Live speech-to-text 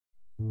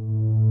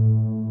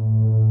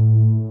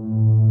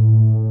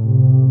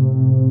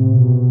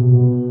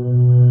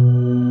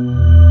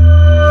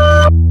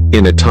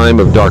in a time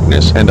of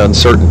darkness and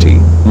uncertainty,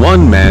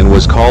 one man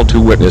was called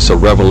to witness a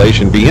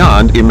revelation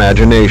beyond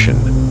imagination.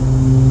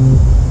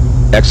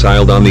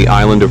 Exiled on the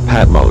island of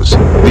Patmos,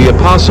 the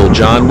Apostle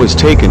John was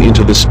taken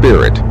into the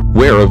Spirit,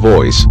 where a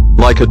voice,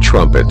 like a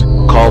trumpet,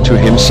 called to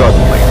him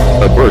suddenly.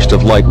 A burst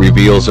of light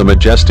reveals a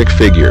majestic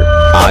figure,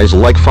 eyes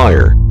like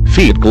fire,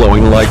 feet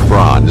glowing like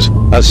bronze,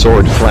 a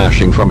sword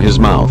flashing from his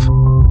mouth.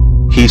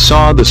 He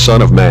saw the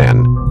Son of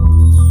Man,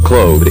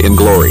 clothed in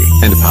glory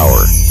and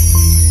power.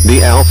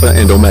 The Alpha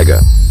and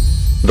Omega,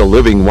 the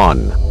Living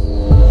One,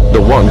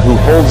 the one who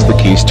holds the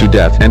keys to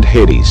death and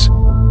Hades.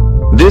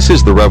 This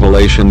is the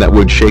revelation that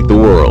would shake the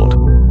world.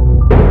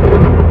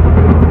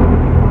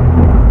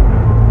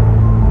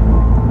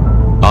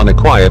 On a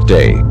quiet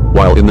day,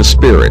 while in the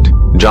Spirit,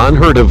 John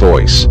heard a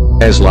voice,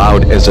 as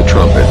loud as a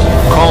trumpet,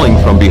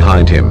 calling from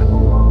behind him,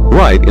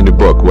 "Write in a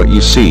book what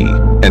you see,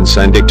 and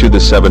send it to the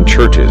 7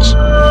 churches."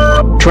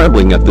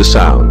 Trembling at the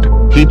sound,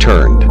 he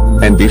turned,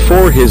 and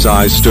before his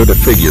eyes stood a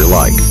figure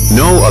like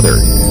no other.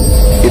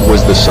 It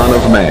was the Son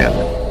of Man,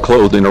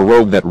 clothed in a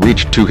robe that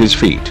reached to his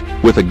feet,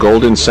 with a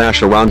golden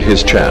sash around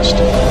his chest.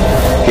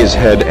 His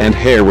head and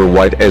hair were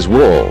white as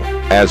wool,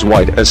 as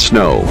white as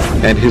snow,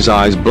 and his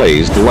eyes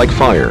blazed like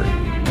fire.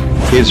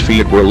 His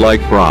feet were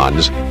like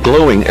bronze,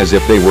 glowing as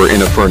if they were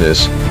in a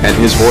furnace, and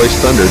his voice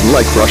thundered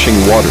like rushing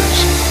waters.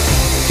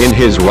 In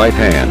his right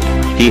hand,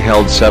 he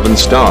held 7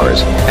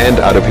 stars, and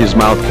out of his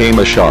mouth came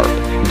a sharp,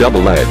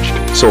 double-edged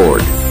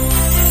sword.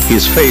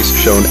 His face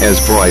shone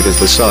as bright as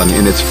the sun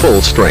in its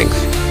full strength.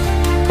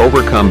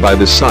 Overcome by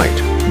the sight,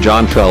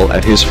 John fell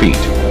at his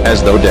feet,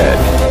 as though dead.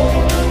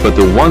 But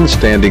the one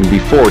standing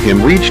before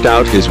him reached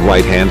out his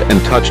right hand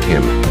and touched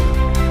him.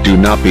 "Do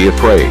not be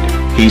afraid,"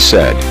 he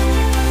said.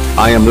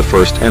 "I am the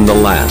first and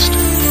the last.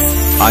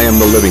 I am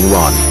the living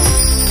one.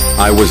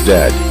 I was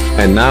dead,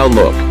 and now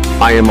look,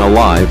 I am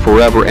alive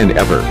forever and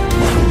ever.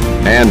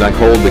 And I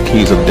hold the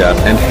keys of death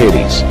and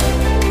Hades."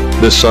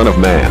 The Son of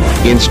Man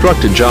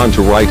instructed John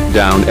to write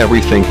down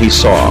everything he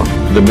saw,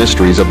 the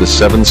mysteries of the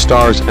 7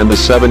 stars and the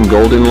 7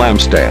 golden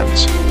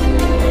lampstands.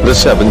 The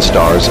 7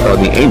 stars are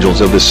the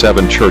angels of the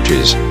 7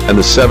 churches, and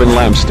the 7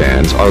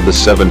 lampstands are the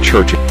 7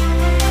 churches.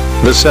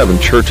 The 7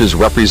 churches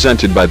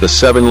represented by the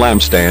 7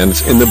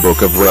 lampstands in the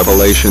book of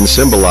Revelation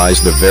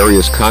symbolize the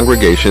various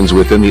congregations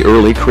within the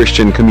early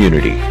Christian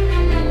community.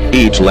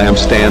 Each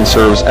lampstand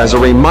serves as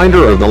a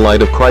reminder of the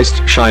light of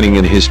Christ shining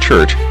in his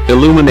church,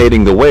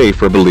 illuminating the way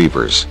for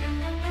believers.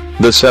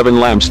 The 7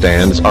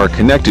 lampstands are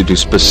connected to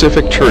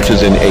specific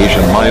churches in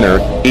Asia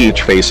Minor,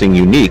 each facing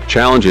unique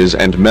challenges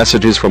and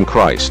messages from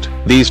Christ.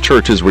 These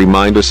churches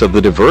remind us of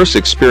the diverse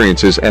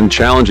experiences and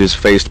challenges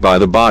faced by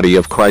the body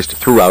of Christ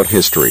throughout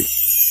history.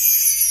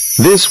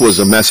 This was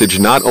a message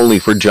not only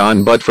for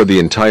John but for the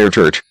entire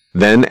church,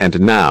 then and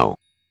now.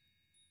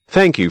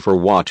 Thank you for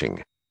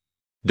watching.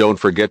 Don't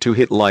forget to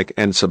hit like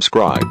and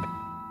subscribe.